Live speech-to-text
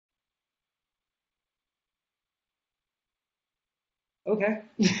Okay.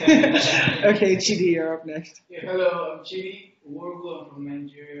 Okay, Chidi, you're up next. Yeah, hello, I'm Chidi Uworgu. I'm from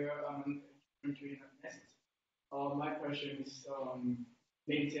Nigeria. I'm an entry at MEST. My passion is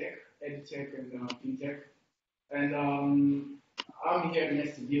fintech, edtech, and fintech. And I'm here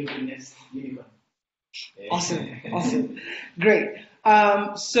next to build the next unicorn. Awesome, awesome, great.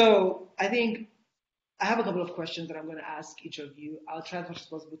 So I think I have a couple of questions that I'm going to ask each of you. I'll try as much as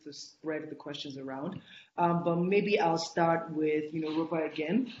possible to spread the questions around, but maybe I'll start with Rupa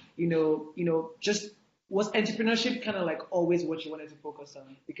again. Just was entrepreneurship kind of like always what you wanted to focus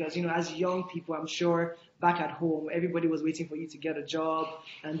on? Because as young people, I'm sure back at home, everybody was waiting for you to get a job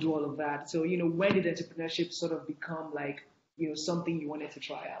and do all of that. So when did entrepreneurship sort of become like something you wanted to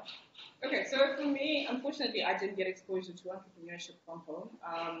try out? Okay, so for me, unfortunately, I didn't get exposure to entrepreneurship from home.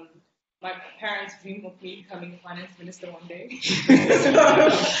 My parents dream of me becoming finance minister one day.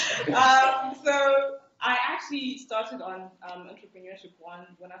 So I actually started on entrepreneurship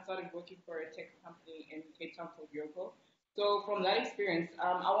when I started working for a tech company in Cape Town called Yoko. So from that experience,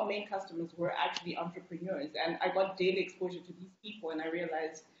 our main customers were actually entrepreneurs, and I got daily exposure to these people, and I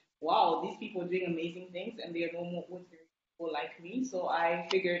realized, wow, these people are doing amazing things, and they are no more ordinary people like me. So I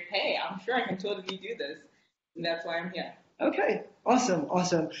figured, hey, I'm sure I can totally do this, and that's why I'm here. Okay, awesome,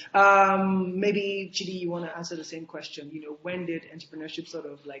 awesome. Maybe Chidi, you want to answer the same question. When did entrepreneurship sort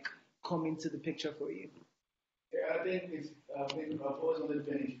of like come into the picture for you? Yeah, I think I've always wanted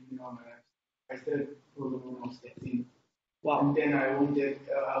to be an entrepreneur. I started programming when I was 13. Wow. And then I wanted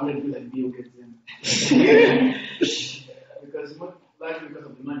to be like Bill Gates then. Because largely because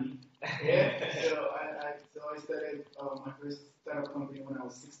of the money. Yeah. So I started my first startup company when I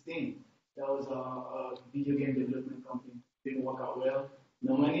was 16. That was a video game development company. Didn't work out well.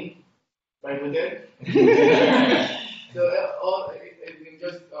 No money. Right with it. So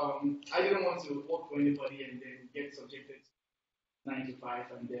I didn't want to work for anybody and then get subjected to 9 to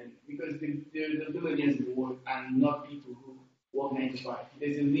 5 and then because the billionaires in the world are not people who work 9 to 5.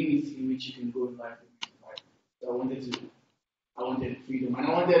 There's a limit in which you can go in life with 9 to 5. So I wanted freedom and I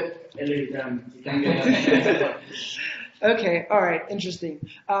wanted early retirement. You can't get that. Okay, all right, interesting.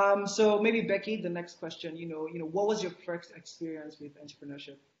 So maybe Becky, the next question. What was your first experience with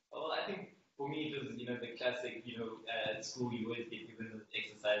entrepreneurship? Well, I think for me it was, the classic, at school you always get given those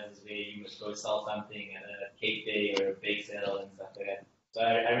exercises where you must go sell something at a cake day or a bake sale and stuff like that. So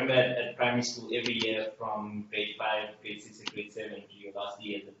I remember at primary school every year from grade 5, grade 6, and grade 7, your last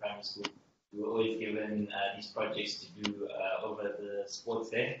year at the primary school, we were always given these projects to do over the sports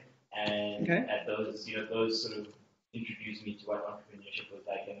day. And at those, those sort of introduced me to what entrepreneurship was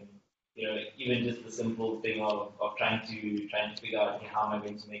like. And even just the simple thing of trying to figure out how am I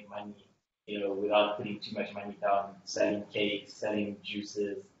going to make money, without putting too much money down, selling cakes, selling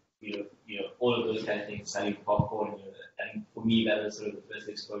juices, all of those kind of things, selling popcorn. And for me, that was sort of the first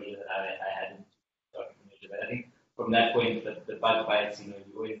exposure that I had into entrepreneurship. But I think from that point, the bug bites. You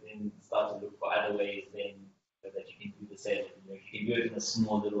always then start to look for other ways then that you can do the same. You can do it in a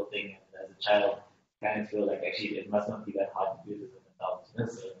small little thing as a child. Kind of feel like actually it must not be that hard to do this as an adult.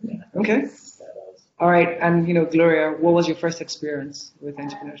 So, yeah, okay. All right, and Gloria, what was your first experience with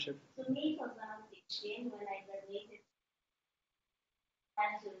entrepreneurship? For me, it was when I was 16 when I graduated.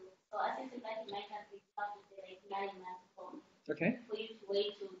 So I think back in my country, you have to pay like 9 months home. Okay. For you to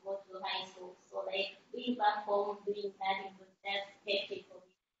wait to go to high school. So like being back home doing that, it was just hectic for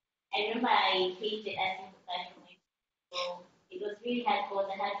me. I remember I hated asking for cash from my school. So it was really hard because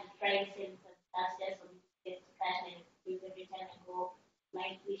I had to try and save that's just for me to get to cash and use every time I go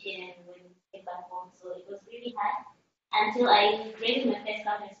my tuition and when I get back home. So it was really hard until I created my first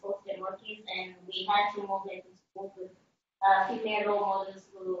company called the Rockies and we had to move into schools with female role models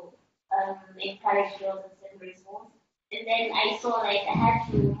who encourage girls in secondary schools. And then I saw like I had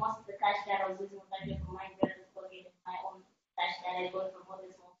to most of the cash that I was using was actually from my brother's pocket and my own cash that I got from all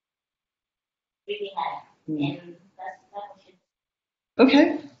this really hard. And that was it.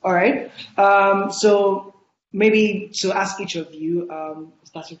 Okay, all right. So maybe to ask each of you,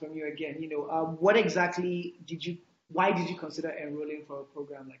 starting from you again, what exactly why did you consider enrolling for a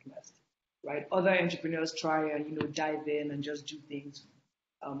program like MEST? Right? Other entrepreneurs try and dive in and just do things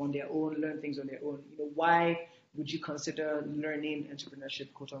on their own, learn things on their own. Why would you consider learning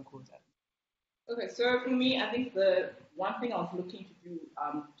entrepreneurship, quote unquote? Okay, so for me, I think the one thing I was looking to do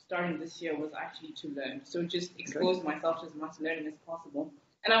starting this year was actually to learn. So just expose myself to as much learning as possible.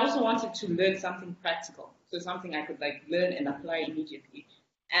 And I also wanted to learn something practical. So something I could like learn and apply immediately.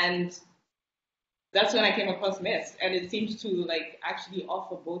 And that's when I came across MEST. And it seemed to like actually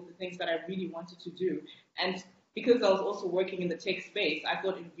offer both the things that I really wanted to do. And because I was also working in the tech space, I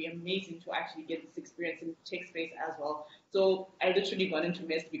thought it would be amazing to actually get this experience in the tech space as well. So I literally got into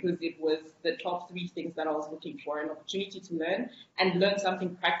MEST because it was the top three things that I was looking for: an opportunity to learn and learn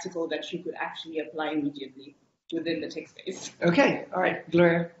something practical that you could actually apply immediately within the tech space. Okay, all right,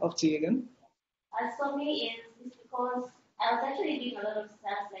 Gloria, up to you again. As for me, it's because I was actually doing a lot of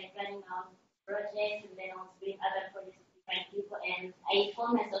stuff like running projects, and then I was doing other projects with different people, and I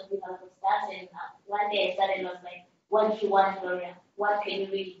found myself doing a lot of stuff. And one day I started, and I was like, "What do you want, Gloria? What can you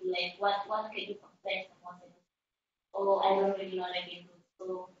really do? Like, what can you compare someone else? Oh, I don't really know what I can do."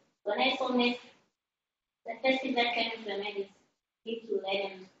 So when I saw this, the first thing that came into my mind is need to learn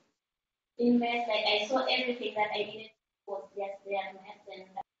and invest. Like I saw everything that I needed was just there, and that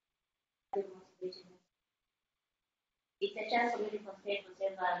motivation. It's a chance for me to compare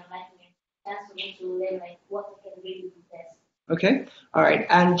whatever I'm liking. A chance for me to learn like what I can really do best. Okay, all right,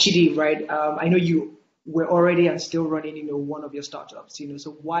 and Chidi, right? I know you were already and still running, one of your startups,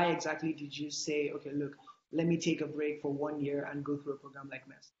 So why exactly did you say, okay, look, let me take a break for 1 year and go through a program like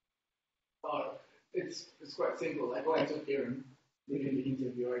MEST? It's quite simple. Like what I told Aaron during the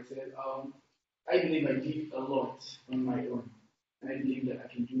interview, I said, I believe I did a lot on my own, and I believe that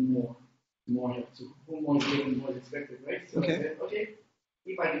I can do more help to who more is given, more is expected, right? So Okay. I said, okay,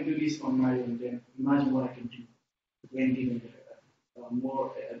 if I can do this on my own, then imagine what I can do when given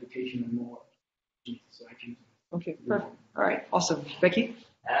more education and more opportunities. So I can. Okay, perfect. All right, awesome. Becky?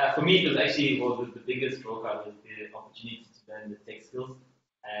 For me, it was actually the biggest drawback was the opportunity to learn the tech skills,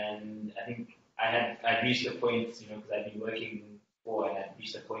 and I think I'd reached a point, because I'd been working before, and I'd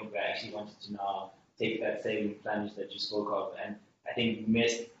reached a point where I actually wanted to now take that same plunge that you spoke of, and I think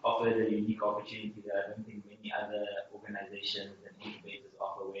MEST offered a unique opportunity that I don't think many other organizations and incubators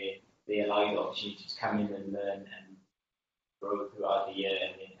offer, where they allow you the opportunity to come in and learn and grow throughout the year,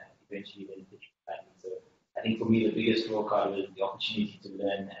 and then eventually then pitch your planning. So I think for me the biggest draw card was the opportunity to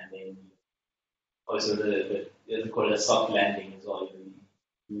learn, and then also the they call it a soft landing as well.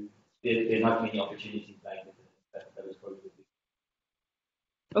 There are not many opportunities like that. That was probably the biggest.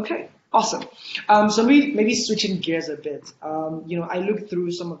 Okay, awesome. So maybe switching gears a bit. I looked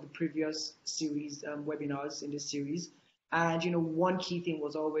through some of the previous series, webinars in this series, and one key thing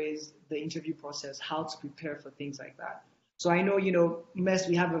was always the interview process, how to prepare for things like that. So I know, MEST,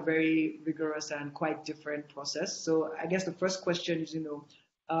 we have a very rigorous and quite different process. So I guess the first question is,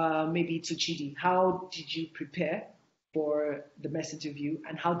 maybe to Chidi, how did you prepare for the MEST interview,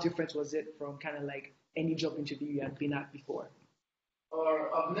 and how different was it from kind of like any job interview you had been at before?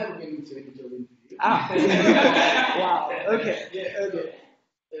 Or I've never been into a job interview. Wow. Okay. Yeah. Okay.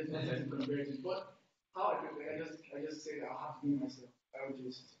 There's nothing to compare to. But how I prepare, I just say that I'll have to be myself. I would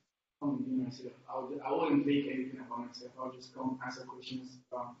just come and be myself. I wouldn't fake anything about myself. I'll just come answer questions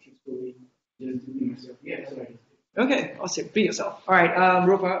truthfully, just be myself. Yeah, that's what I just do. Okay, awesome. Be yourself. All right,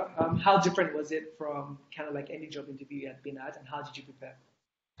 Ropa, how different was it from kind of like any job interview you had been at, and how did you prepare?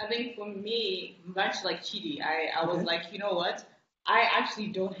 I think for me, much like Chidi, I was like, you know what? I actually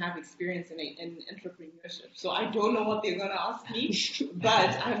don't have experience in entrepreneurship, so I don't know what they're gonna ask me.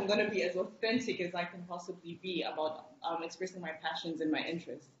 But I'm gonna be as authentic as I can possibly be about expressing my passions and my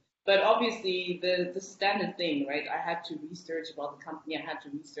interests. But obviously, the standard thing, right? I had to research about the company. I had to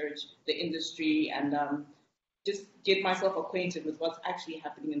research the industry and just get myself acquainted with what's actually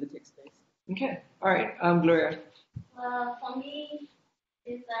happening in the tech space. Okay. All right, Gloria. For me,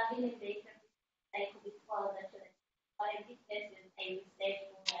 since I've been in data, I could be called actually. But I did this is I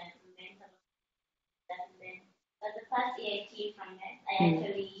researched more and learned about that and then. But the first year I came from it,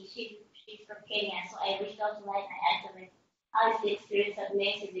 she's from Kenya, so I reached out to her and I asked her like, how is the experience of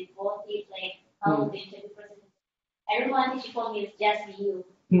MEST? Is it worth it? Like, how would the interview process? I remember one thing she told me is just be you.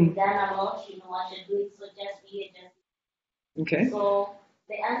 You've done a lot, you know what you're doing, so just be you, just be you. Okay. So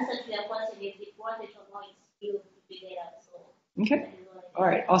the answer to your question is it worth it or not, it's you to figure it out. So okay. All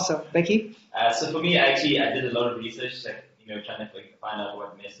right, awesome. Becky? So for me, I did a lot of research, like, trying to find out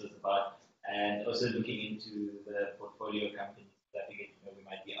what MEST was about, and also looking into the portfolio companies. I figured, we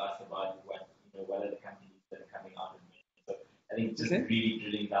might be asked about what are the companies that are coming out of MEST. So I think just really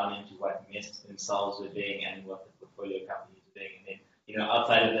drilling down into what MEST themselves were doing and what the portfolio companies were doing, and then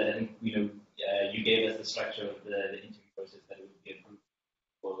outside of that, I think you gave us the structure of the interview process, that it would be a group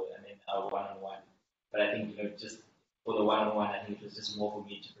call and then a one-on-one. But I think just for the one-on-one, I think it was just more for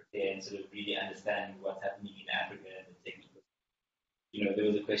me to prepare and sort of really understand what's happening in Africa and the tech. There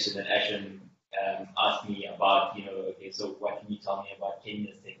was a question that Ashton asked me about, okay, so what can you tell me about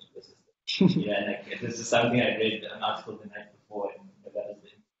Kenya's tech ecosystem? And this is something I read an article the night before, and that was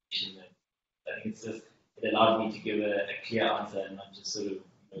the information that I think it allowed me to give a clear answer and not just sort of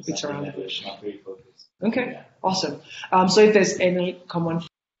Bits something around that the was bush. not very focused. Okay, Yeah. awesome. So if there's any common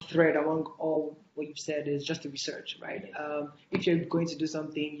thread among all what you've said is just the research, right? If you're going to do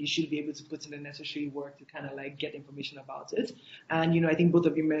something, you should be able to put in the necessary work to kind of like get information about it. And I think both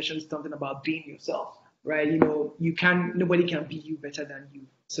of you mentioned something about being yourself, right? Nobody can be you better than you.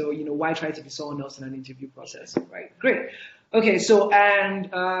 So why try to be someone else in an interview process, right? Great. Okay, so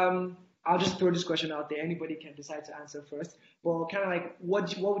and I'll just throw this question out there. Anybody can decide to answer first. Well, kind of like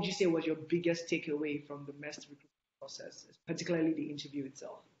what would you say was your biggest takeaway from the MEST recruitment process, particularly the interview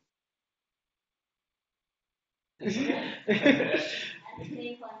itself? I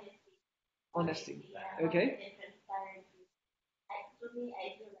think Honesty. yeah, Okay. and transparency. To me,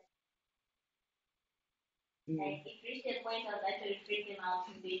 I feel like it reached a point I was actually freaking out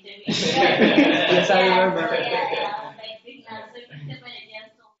in the interview. Yes, I remember. So, I was like freaking out. So it reached a point I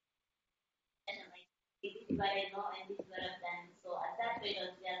just told and I'm like, this is what I know and this is what I've done. So at that point, I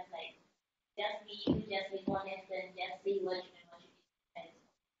was just like, just be you, just be honest, and just say what you know, what you need.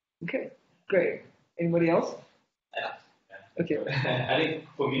 Okay, great. Anybody else? Yeah. Okay. I think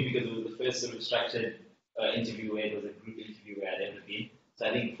for me, because it was the first sort of structured interview where it was a group interview where I'd ever been. So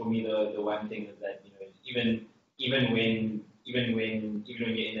I think for me, the one thing is that even when you're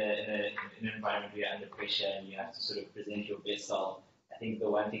in an environment where you're under pressure and you have to sort of present your best self, I think the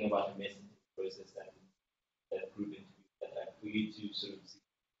one thing about the MEST process that group interview that for you to sort of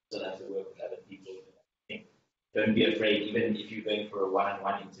still have to work with other people. I think don't be afraid, even if you're going for a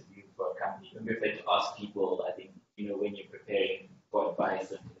one-on-one interview for a company, don't be afraid to ask people. I think when you're preparing for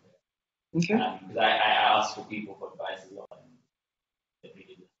advice, Okay. because I ask for people for advice as well.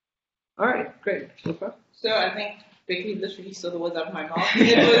 All right, great. Super. So I think Becky literally stole the words out of my mouth.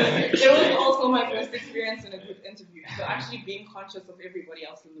 It was also my first experience in a group interview. So actually being conscious of everybody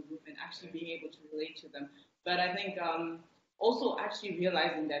else in the group and actually being able to relate to them. But I think also actually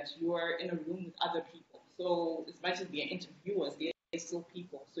realizing that you are in a room with other people. So as much as we are interviewers, they're still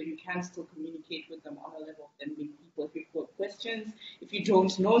people. So you can still communicate with them on a level of them being people. If you've got questions, if you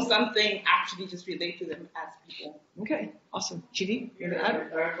don't know something, actually just relate to them as people. Okay, awesome. Chidi, you want to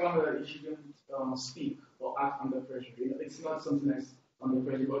I add? found that you shouldn't speak or act under pressure. It's not something that's under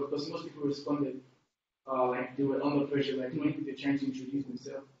pressure, but because most people responded like they were under pressure, like when they're trying to introduce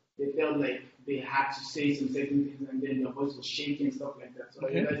themselves, they felt like they had to say some certain things, and then their voice was shaking and stuff like that. So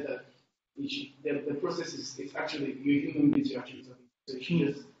I realized that the process is it's actually you're human beings you're actually talking. So you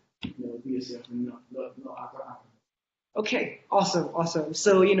should just be yourself and not act. Okay, awesome.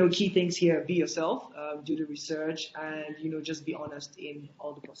 So, key things here, be yourself, do the research, and, just be honest in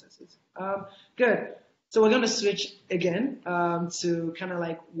all the processes. Good. So we're going to switch again to kind of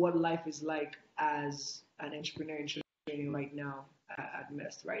like what life is like as an entrepreneur in training right now at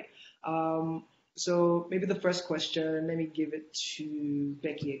MEST, right? So maybe the first question, let me give it to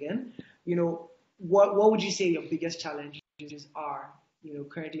Becky again. What would you say your biggest challenges are,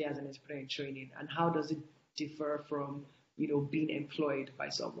 currently as an entrepreneur in training, and how does it differ from being employed by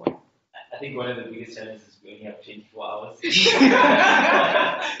someone? I think one of the biggest challenges is we only have 24 hours. The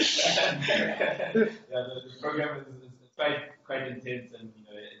program is quite intense, and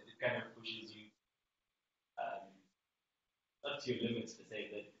it kind of pushes you not to your limits per se,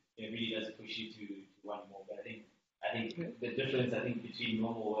 but it really does push you to want more. But I think the difference between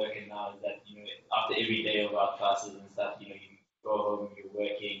normal work and now is that after every day of our classes and stuff, you go home, you're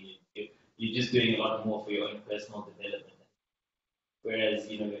working, you're just doing a lot more for your own personal development. Whereas,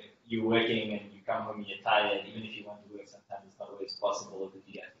 you're working and you come home and you're tired, even if you want to work, sometimes it's not always possible because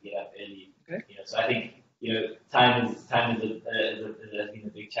you have to get up early. Okay. So I think, time has been a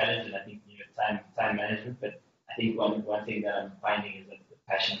big challenge, and I think, time management. But I think one thing that I'm finding is that the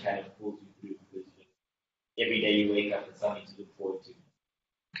passion kind of pulls you through because every day you wake up with something to look forward to.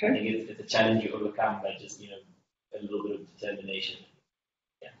 Okay. I think it's a challenge you overcome by just, a little bit of determination.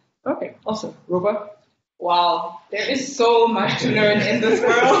 Yeah. Okay, awesome. Roba? Wow, there is so much to learn in this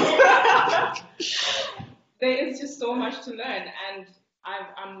world. There is just so much to learn, and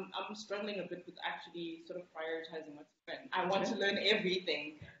I'm struggling a bit with actually sort of prioritizing what to learn. I want to learn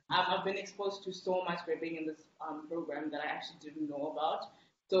everything. I've been exposed to so much by being in this program that I actually didn't know about.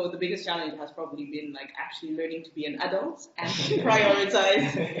 So the biggest challenge has probably been like actually learning to be an adult and to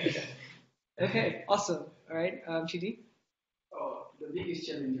prioritize. Okay, awesome. All right, Chidi? The biggest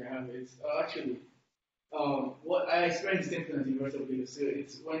challenge I have is actually what I experienced the same thing at the University of Lagos. So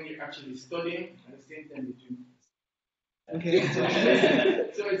it's when you're actually studying at the same time you're doing. Okay.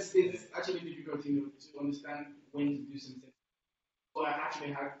 So it's actually difficult, to understand when to do something. So I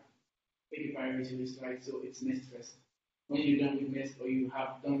actually had take a priority list, right? So it's MEST first. When you're done with MEST or you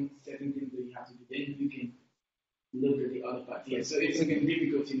have done certain things that you have to do, then you can look at the other part. Yeah, so it's been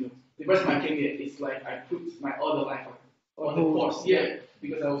difficult, The first time I came here, it's like I put my other life on the pause. Yeah,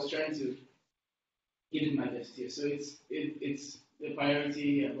 because I was trying to give it my best here. So it's the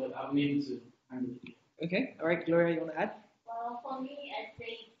priority, but I've been able to handle it. Okay, all right, Gloria, you want to add? Well, for me, I'd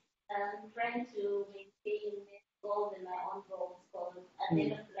say trying to maintain my goals and my own goals because at the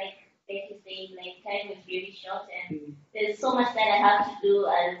end of like you say, like time is really short and there's so much that I have to do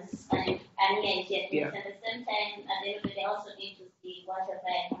as an engineer. Yeah. At the same time, at the end of the day, I also need to see what have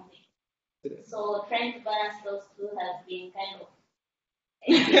I accomplished. So trying to balance those two has been kind of for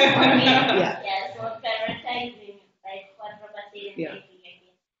me. Yeah. So prioritizing like what Robert said and taking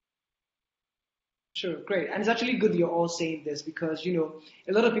again. Sure, great. And it's actually good you're all saying this because, a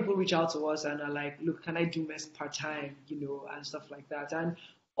lot of people reach out to us and are like, look, can I do MEST part-time, and stuff like that. And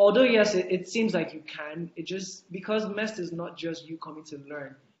although, yes, it seems like you can, it just, because MEST is not just you coming to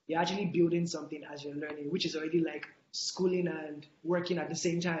learn, you're actually building something as you're learning, which is already like schooling and working at the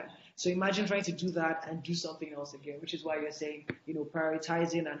same time. So imagine trying to do that and do something else again, which is why you're saying,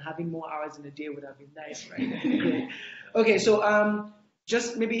 prioritizing and having more hours in a day would have been nice, right? Great. Okay, so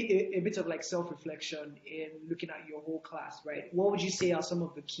just maybe a bit of like self-reflection in looking at your whole class, right? What would you say are some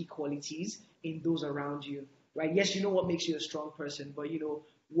of the key qualities in those around you, right? Yes, you know what makes you a strong person, but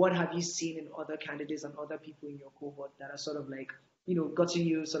what have you seen in other candidates and other people in your cohort that are sort of like, gotten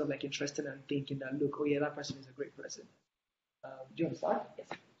you sort of like interested and thinking that, look, oh yeah, that person is a great person. Do you want to start? Yes,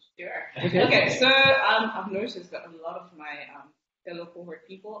 sure. Okay, so I've noticed that a lot of my fellow cohort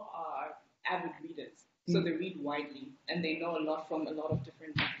people are avid readers. So they read widely and they know a lot from a lot of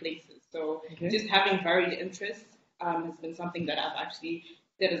different places. So just having varied interests has been something that I've actually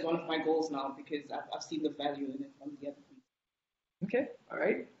set as one of my goals now because I've seen the value in it from the other people. Okay, all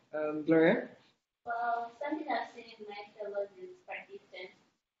right. Gloria? Well, something I've seen in my fellows is persistence.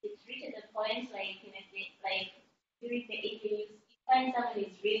 It's reached a point like during the evening, you find someone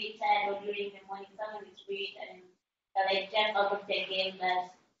is really tired, or during the morning, someone is really and like jump out of the game,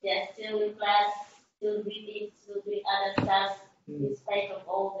 but they're still in class, still reading, still doing other stuff, in spite of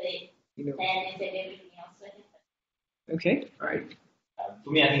all the tiredness and everything else. Okay, all right. For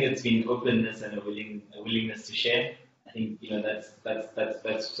me, I think it's been openness and a willingness to share. I think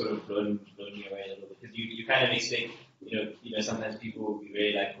that's sort of blown me away a little bit because you kind of expect sometimes people will be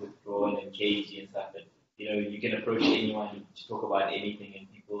very like withdrawn and cagey and stuff, but you can approach anyone to talk about anything,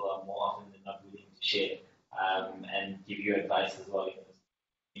 and people are more often than not willing to share and give you advice as well.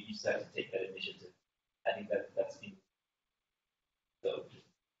 You just have to take that initiative. I think that's been so.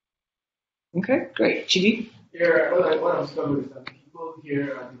 Okay, great. Chidi? Yeah, what I'm discovering is that people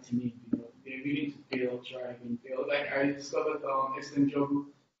here are determined. They're willing to fail, try and fail. Like I discovered excellent job.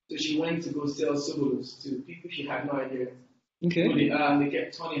 So she went to go sell solos to people she had no idea. Okay. So they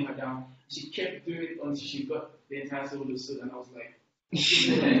kept turning her down. She kept doing it until she got the entire solo sold, and I was like, I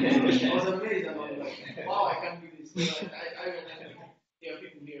was amazed, and I was like, wow, I can't do this. So I realized there are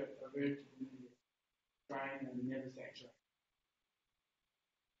people here that are very determined, trying and never say try.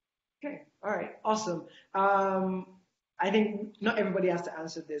 Okay, all right, awesome. I think not everybody has to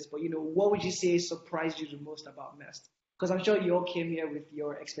answer this, but what would you say surprised you the most about MEST? Because I'm sure you all came here with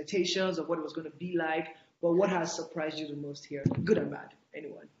your expectations of what it was going to be like, but what has surprised you the most here, good and bad?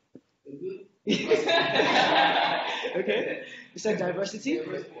 Anyone? Okay, you said diversity.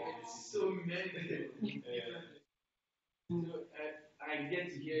 So many people. I get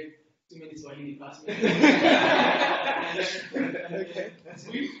to hear too many Swahili classmates. Okay.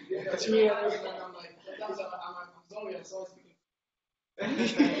 That's really I'm like, I'm sorry, I'm so speaking.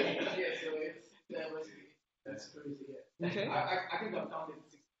 Yeah, so it's diversity. That's crazy. Yeah. Okay. I think I've counted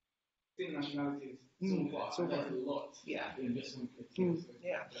 16 nationalities so far. So far. That's a lot. Yeah. In just one place.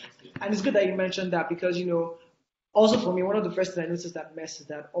 Yeah. And it's good that you mentioned that because also for me, one of the first things I noticed that MEST is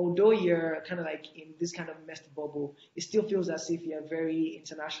that although you're kind of like in this kind of MEST bubble, it still feels as if you're very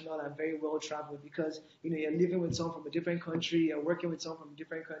international and very well traveled because, you're living with someone from a different country, you're working with someone from a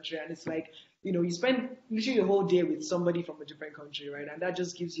different country, and it's like, you spend literally the whole day with somebody from a different country, right? And that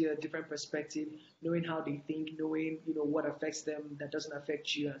just gives you a different perspective, knowing how they think, knowing, what affects them that doesn't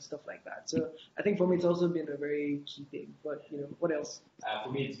affect you and stuff like that. So I think for me, it's also been a very key thing. But, what else?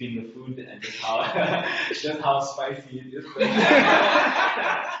 For me, it's been the food and just how spicy it is.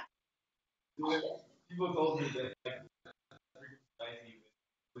 People told me that like spicy,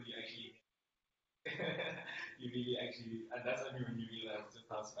 but you actually you really actually, and that's only when you realize just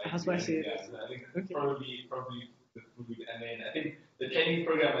how spicy it is. So I think probably the food, and then I think the training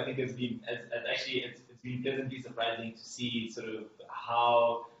program has been it's been pleasantly surprising to see sort of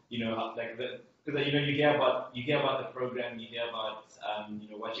how like because you hear about the program, you hear about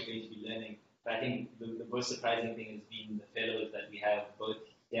what you're going to be learning, But I think the most surprising thing has been the fellows that we have both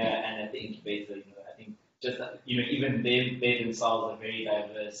here and at the incubator. I think just even they themselves are very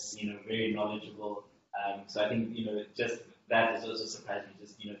diverse, very knowledgeable. So I think just that has also surprised me.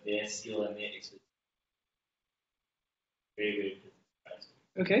 Just their skill and their expertise. Very very surprising.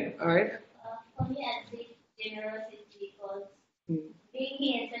 Okay, all right. For me, I'd say generosity because Mm. being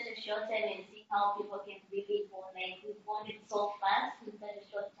here in such a short time and seeing how people can really bond, like we bonded so fast in such a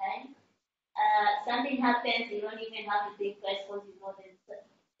short time. Something happens, you don't even have to think twice because you know that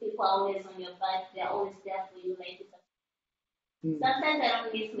people are always on your back, they're always there for you. Like Mm. sometimes I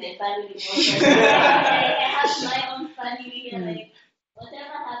don't miss my family more. Like, I have my own family, and like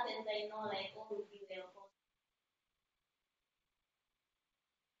whatever happens, I know like all will be there for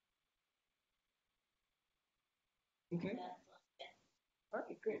Okay, me. all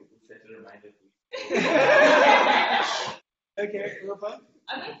right, great. Set a reminder for you. Okay, Rupa?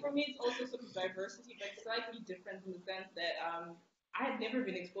 I think for me it's also sort of diversity, but slightly different in the sense that I had never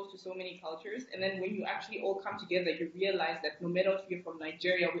been exposed to so many cultures, and then when you actually all come together, you realize that no matter if you're from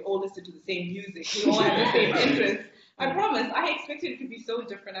Nigeria, we all listen to the same music, we all have the same interests. I promise, I expected it to be so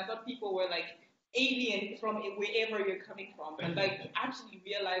different. I thought people were like alien from wherever you're coming from, but like actually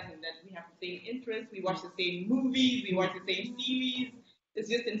realizing that we have the same interests, we watch the same movies, we watch the same series. It's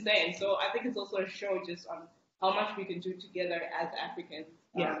just insane. So I think it's also a show just on how much we can do together as Africans.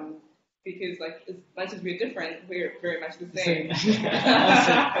 Yeah. Because like as much as we're different, we're very much the same.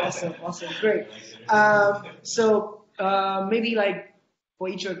 Awesome, great. So maybe like for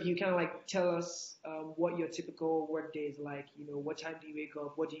each of you, kind of like tell us what your typical work day is like. What time do you wake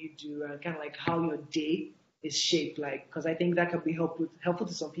up? What do you do? And kind of like how your day is shaped. Like, because I think that can be helpful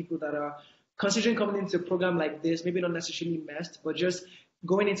to some people that are considering coming into a program like this. Maybe not necessarily MEST, but just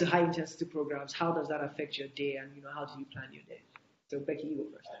going into high intensity programs. How does that affect your day? And how do you plan your day? So Becky, you go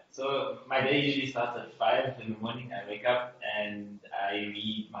first. So my day usually starts at 5 in the morning. I wake up and I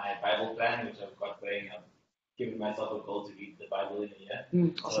read my Bible plan, which I've got going. I've given myself a goal to read the Bible in a year.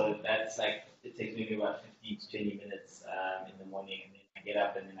 Awesome. So that's like, it takes maybe about 15 to 20 minutes in the morning, and then I get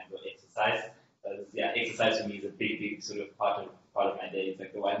up and then I go exercise. So exercise for me is a big sort of part of my day. It's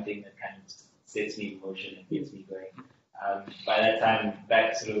like the one thing that kind of sets me in motion and gets me going. By that time,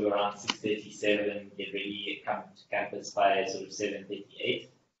 back sort of around 6:37, get ready, come to campus by sort of 7:38,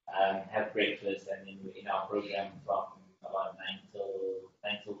 have breakfast, and then we're in our program from about 9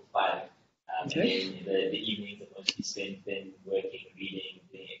 till 5. Okay. And then the evenings are mostly spent then working, reading,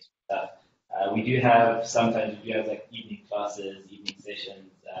 doing extra stuff. Sometimes we do have like evening classes, evening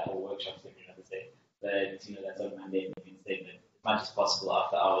sessions, or workshops, every other day. But that's on Monday and Wednesday. But as much as possible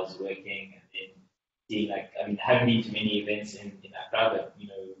after hours working, and then seeing I haven't been to many events in Accra, but we've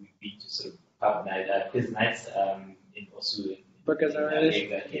been to sort of pub night, quiz nights in Osu. Burgers and Relish.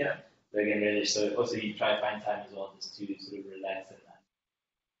 Exactly, yeah. Burger and Relish. So also you try to find time as well just to sort of relax and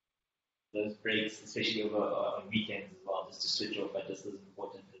those breaks, especially over on weekends as well, just to switch off, but just as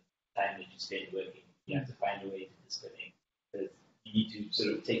important as the time that you spend working. You have to find a way to disconnect. Because you need to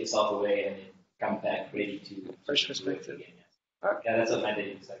sort of take yourself away and then come back ready to fresh work perspective. again. Yes. All right. Yeah, that's what my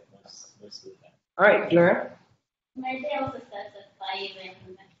day looks like most of the time. All right, Gloria. My day also starts at 5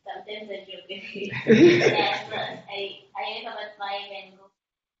 and sometimes I joke with it. Yeah, so I wake up at 5 and go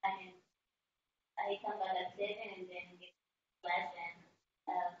and I come back at 7 and then get to class and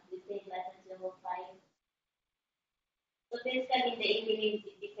we take class until 5. So basically in the evening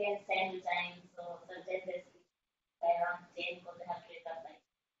it depends time to time. So sometimes I sleep by around 10 because I have to wake up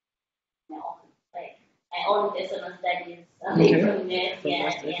my own personal studies Okay. from there.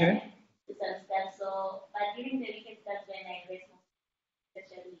 Fantastic, Yeah. okay. Some stuff. So, but during the weekend, that's when I rest most,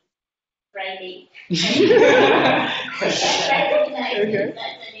 especially Friday. Friday night Okay. and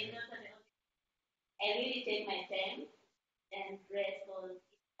Saturday. I really take my time and rest for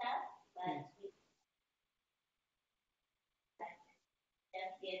Easter, but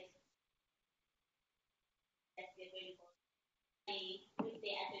just get ready for my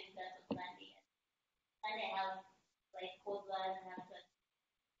weekday actually starts on Sunday. Sunday I have like cold ones and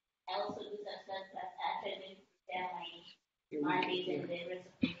I also do some stuff that actually prepare my Mondays and the rest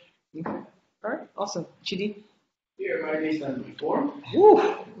of the week. Okay. All right. Awesome. Chidi. Here, my day starts at 4. Woo.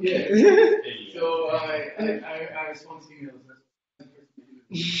 Yeah. So I respond to emails. Then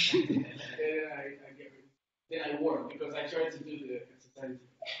I get ready. Then I work because I try to do the exercise.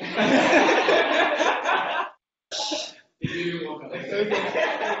 It didn't work out. So I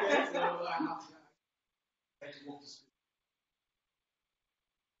have to walk to school.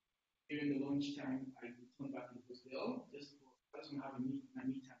 During the lunch time, I return back to the hostel just to have my meet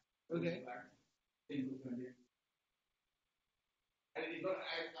time. Okay. Then go from there.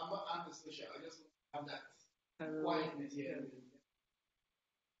 I'm not antisocial. I just want to have that quietness. Yeah.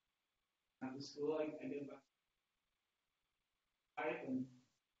 After school, I get back and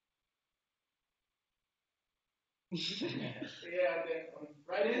yeah, then on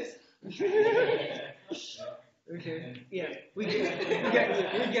Fridays. Okay. Yeah. We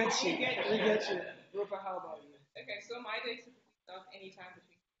get you. Rupa, how about you? Okay, so my day typically starts anytime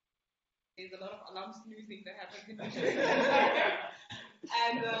between. There's a lot of alarm snoozing that happens in my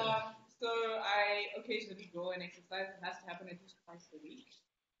and so I occasionally go and exercise. It has to happen at least twice a week.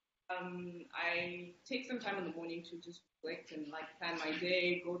 I take some time in the morning to just reflect and like plan my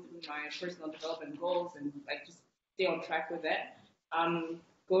day, go through my personal development goals, and like just stay on track with that.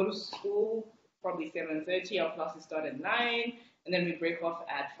 Go to school probably 7:30. Our classes start at 9, and then we break off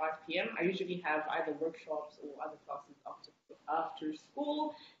at 5 p.m. I usually have either workshops or other classes after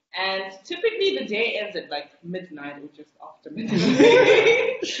school. And typically the day ends at like midnight or just after midnight.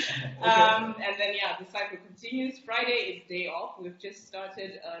 And then yeah, the cycle continues. Friday is day off. We've just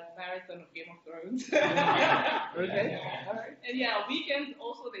started a marathon of Game of Thrones. Okay. All right. And yeah, weekends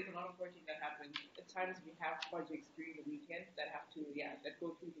also there's a lot of working that happens. At times we have projects during the weekend that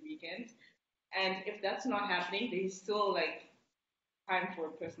go through the weekend. And if that's not happening, there's still like time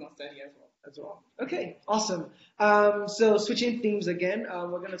for personal study as well. Okay, awesome. So switching themes again,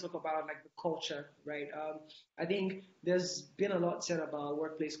 we're going to talk about like the culture, right? I think there's been a lot said about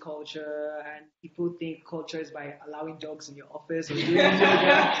workplace culture, and people think culture is by allowing dogs in your office or doing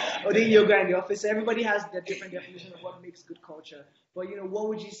yoga in the office. Everybody has their different definition of what makes good culture. But what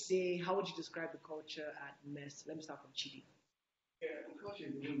would you say? How would you describe the culture at MEST? Let me start from Chidi. Yeah, the culture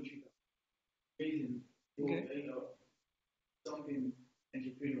is really amazing. Okay. Something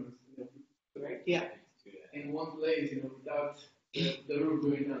entrepreneurs, Right? Yeah. in one place, without the roof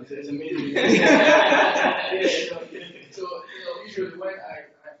going down. So it's amazing. Yeah, so usually when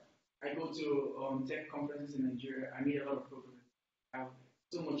I go to tech conferences in Nigeria, I meet a lot of people who have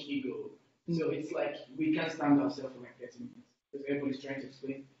so much ego. So it's like we can't stand ourselves for like 30 minutes because everybody's trying to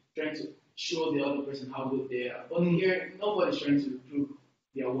explain, trying to show the other person how good they are. But here, nobody's trying to prove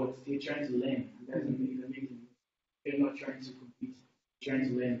their worth. They're trying to learn. And that's amazing. They're not trying to compete, trying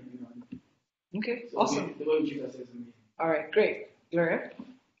to learn. Okay, So awesome. The way we treat ourselves is amazing. All right, great. Gloria?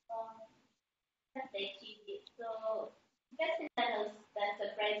 That's actually so. First thing that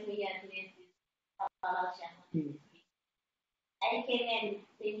surprised me at least is how much I came in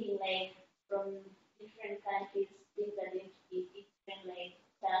thinking like from different countries, things are going to be different, like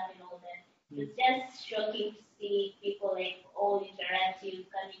stuff and all that. It's just shocking to see people like all interactive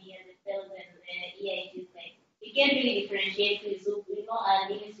coming here, the sales and the EITs. Like we can't really differentiate with Zoom. We know our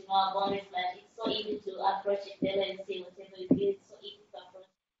limits, we know our boundaries, but it's so easy to approach it there and say whatever it is. It's so easy to approach.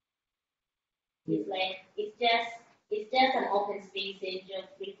 It's like it's just an open space and you're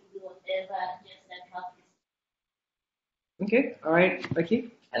free to do whatever, just like have this. Okay, all right. Becky?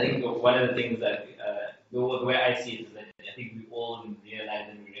 I think one of the things that the way I see it is that I think we all realize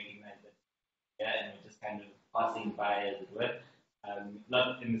and we recognize that, and we're just kind of passing by, as it were.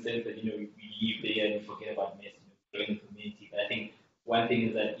 Not in the sense that we leave the year and we forget about MEST, growing the community. But I think one thing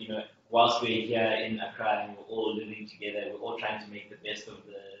is that whilst we're here in Accra and we're all living together, we're all trying to make the best of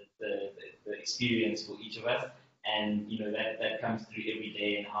the experience for each of us. And that comes through every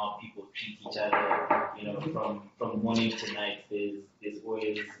day and how people treat each other. From morning to night, there's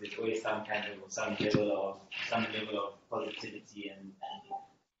always some level of positivity, and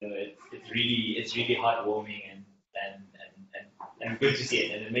it's really heartwarming and good to see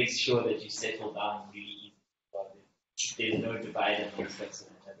it, and it makes sure that you settle down really easy. There's no divide amongst us,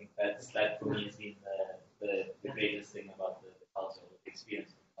 and I think that for me has been the greatest thing about the culture, the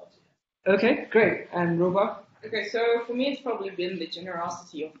experience of the culture. Okay, great. And Rupa? Okay, so for me, it's probably been the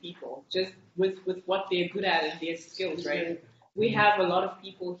generosity of people, just with what they're good at and their skills, right? We have a lot of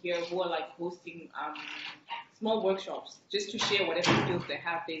people here who are like hosting small workshops just to share whatever skills they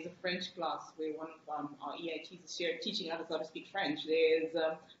have. There's a French class where one of our EITs is teaching others how to speak French. There's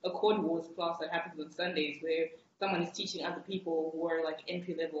a Code Wars class that happens on Sundays where someone is teaching other people who are like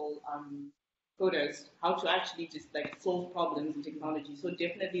entry-level coders how to actually just like solve problems in technology. So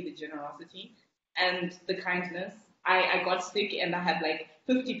definitely the generosity and the kindness. I got sick and I had like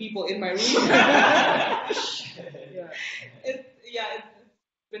 50 people in my room. It's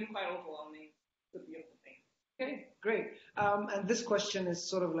been quite overwhelming. It's a beautiful thing. Okay, great. And this question is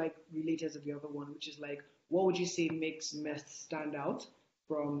sort of like related to the other one, which is like, what would you say makes MEST stand out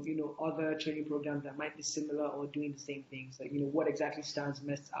from other training programs that might be similar or doing the same things? Like what exactly stands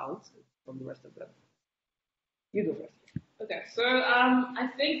MEST out from the rest of them? You go first. Okay, so I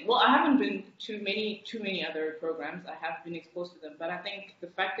think I haven't been to too many other programs. I have been exposed to them, but I think the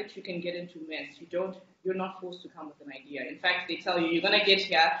fact that you can get into MEST, you're not forced to come with an idea. In fact, they tell you you're gonna get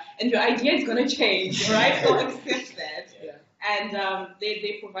here and your idea is gonna change, right? So accept that. Yeah. And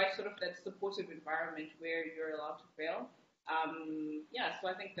they provide sort of that supportive environment where you're allowed to fail. Yeah, so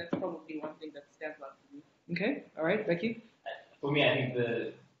I think that's probably one thing that stands out for me. Okay. All right, Becky. For me, I think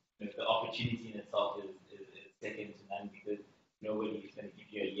the opportunity in itself is second to none because nobody is going to give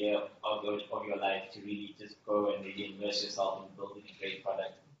you a year of your life to really just go and really immerse yourself in building a great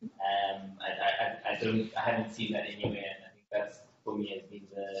product. I haven't seen that anywhere, and I think that's for me has been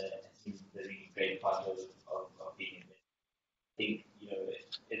the really great part of being in there. I think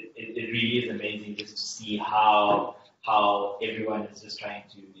it really is amazing just to see how everyone is just trying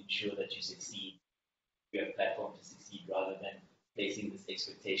to ensure that you succeed, your platform to succeed rather than placing this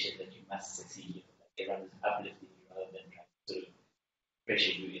expectation that you must succeed. Like everyone is uplifting you rather than trying to sort of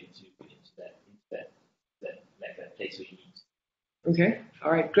pressure you into that like that place where you need to. Okay.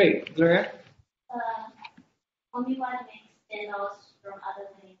 All right. Great. Gloria. Only what makes stand-outs from other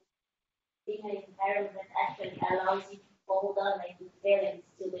things being an environment that actually allows you to hold on, like you fail and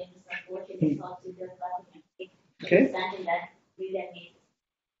still going to support yourself to build what you can take. Okay. It's something that really amazes.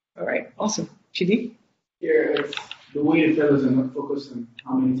 All right. Awesome. Chidi. Here, it's the way the fellows are not focused on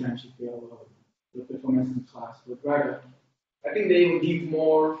how many times you fail or your performance in class, but rather, I think they will give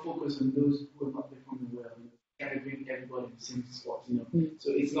more focus on those who are not performing well. Trying to bring everybody in the same spot.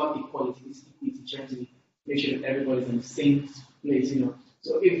 So it's not equality, it's equity. Trying to make sure that everybody's in the same place.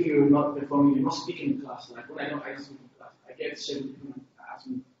 So if you're not performing, you're not speaking in class. Like when I know I speak in class, I get several people ask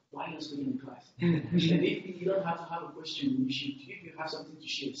me, why are you not speaking in class? And if you don't have to have a question, if you have something to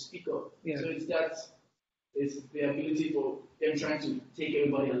share, speak up. Yeah. So it's the ability for them trying to take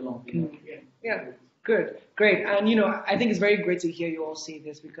everybody along. Yeah. Good. Great. And I think it's very great to hear you all say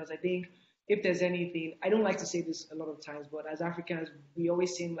this because I think if there's anything, I don't like to say this a lot of times, but as Africans, we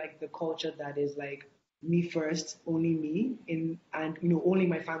always seem like the culture that is like me first, only me, and only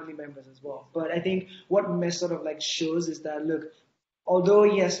my family members as well. But I think what MEST sort of like shows is that look, although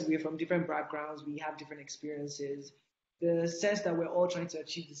yes, we're from different backgrounds, we have different experiences. The sense that we're all trying to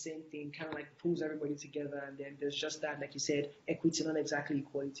achieve the same thing kind of like pulls everybody together, and then there's just that, like you said, equity, not exactly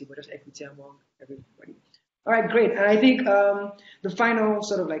equality, but just equity among everybody. All right, great. And I think the final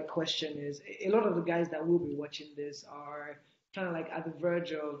sort of like question is a lot of the guys that will be watching this are kind of like at the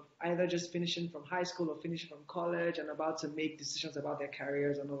verge of either just finishing from high school or finishing from college and about to make decisions about their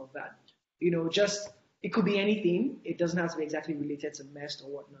careers and all of that. Just it could be anything. It doesn't have to be exactly related to MEST or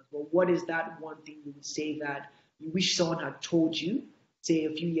whatnot. But what is that one thing you would say that you wish someone had told you, say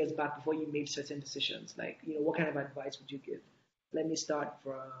a few years back before you made certain decisions? Like, what kind of advice would you give? Let me start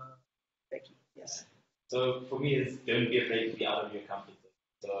from Becky. Yes. So for me, it's don't be afraid to be out of your comfort zone.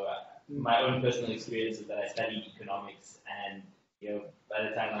 So my own personal experience is that I studied economics, and by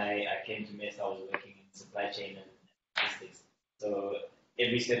the time I came to MEST, I was working in supply chain and logistics. So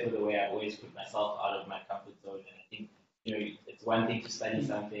every step of the way, I've always put myself out of my comfort zone, and I think it's one thing to study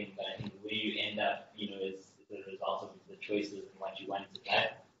something, but I think the way you end up, is the result of the choices and what you want in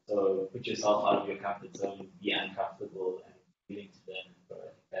life. So put yourself out of your comfort zone, be uncomfortable, and willing to learn. So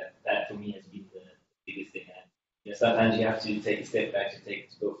that for me has been the biggest thing. And sometimes you have to take a step back to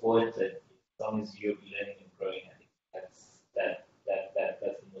go forward. But as long as you're learning and growing, I think that's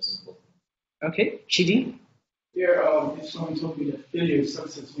the most important. Okay, Chidi. Here, if someone told me that failure is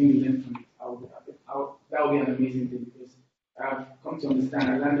success when you learn from it, that would be an amazing thing because I've come to understand.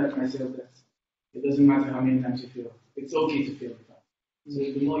 I learned that myself that it doesn't matter how many times you fail. It's okay to fail. So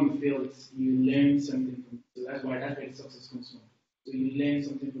the more you fail, you learn something from it. So that's where the success comes from. So you learn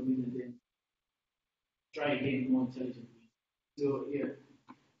something from it and then try again more intelligently. So yeah,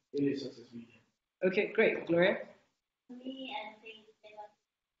 really successful. Okay, great. Gloria? For me, I think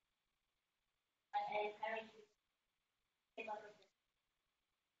I encourage you to take out of the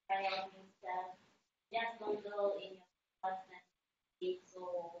carry out new stuff. Just don't go in your personal space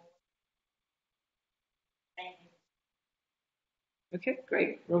or Okay,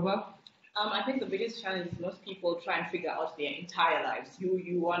 great. Roba? I think the biggest challenge is most people try and figure out their entire lives.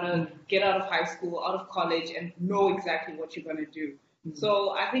 You want to get out of high school, out of college, and know exactly what you're going to do. Mm-hmm.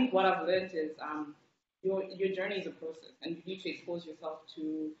 So I think what I've learned is your journey is a process, and you need to expose yourself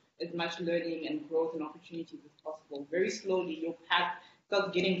to as much learning and growth and opportunities as possible. Very slowly, your path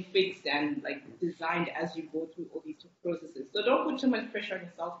starts getting fixed and like designed as you go through all these processes. So don't put too much pressure on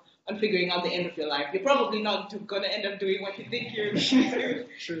yourself on figuring out the end of your life. You're probably not going to end up doing what you think you're going to do.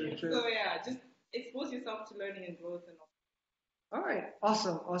 True. So yeah, just expose yourself to learning and growth and all. All right,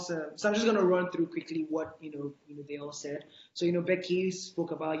 awesome, awesome. So I'm just gonna run through quickly what they all said. So Becky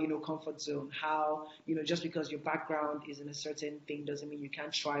spoke about comfort zone, how just because your background is in a certain thing doesn't mean you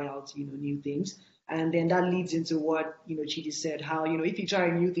can't try out new things. And then that leads into what Chidi said, how if you try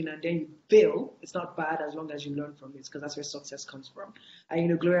a new thing and then you fail, it's not bad as long as you learn from it, because that's where success comes from.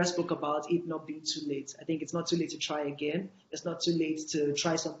 And Gloria spoke about it not being too late. I think it's not too late to try again. It's not too late to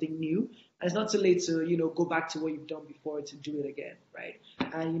try something new. And it's not too late to, go back to what you've done before to do it again, right?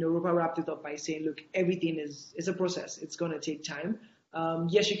 And, Rupa wrapped it up by saying, look, everything is a process. It's going to take time.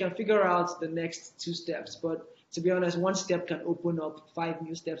 Yes, you can figure out the next two steps, but to be honest, one step can open up five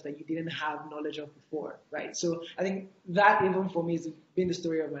new steps that you didn't have knowledge of before, right? So I think that even for me has been the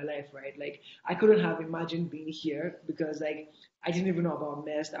story of my life, right? Like I couldn't have imagined being here because like I didn't even know about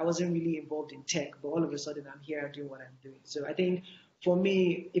MEST. I wasn't really involved in tech, but all of a sudden I'm here doing what I'm doing. So I think for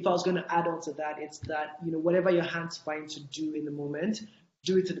me, if I was going to add on to that, it's that, whatever your hands find to do in the moment,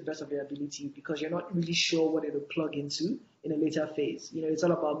 do it to the best of your ability because you're not really sure what it'll plug into in a later phase. It's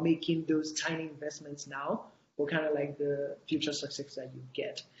all about making those tiny investments now for kind of like the future success that you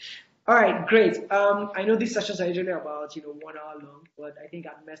get. All right, great. I know these sessions are usually about 1 hour long, but I think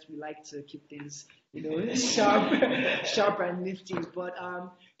at MEST we like to keep things sharp and nifty. But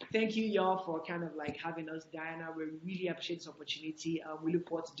thank you y'all for kind of like having us, Diana. We really appreciate this opportunity. We look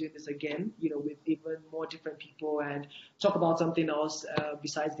forward to doing this again, with even more different people and talk about something else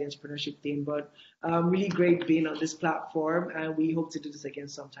besides the entrepreneurship thing. But really great being on this platform, and we hope to do this again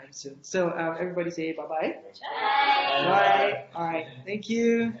sometime soon. So everybody say bye-bye. Bye. Bye. All right. Thank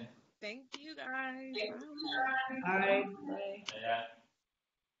you. Thank you guys. All right. Bye. Yeah.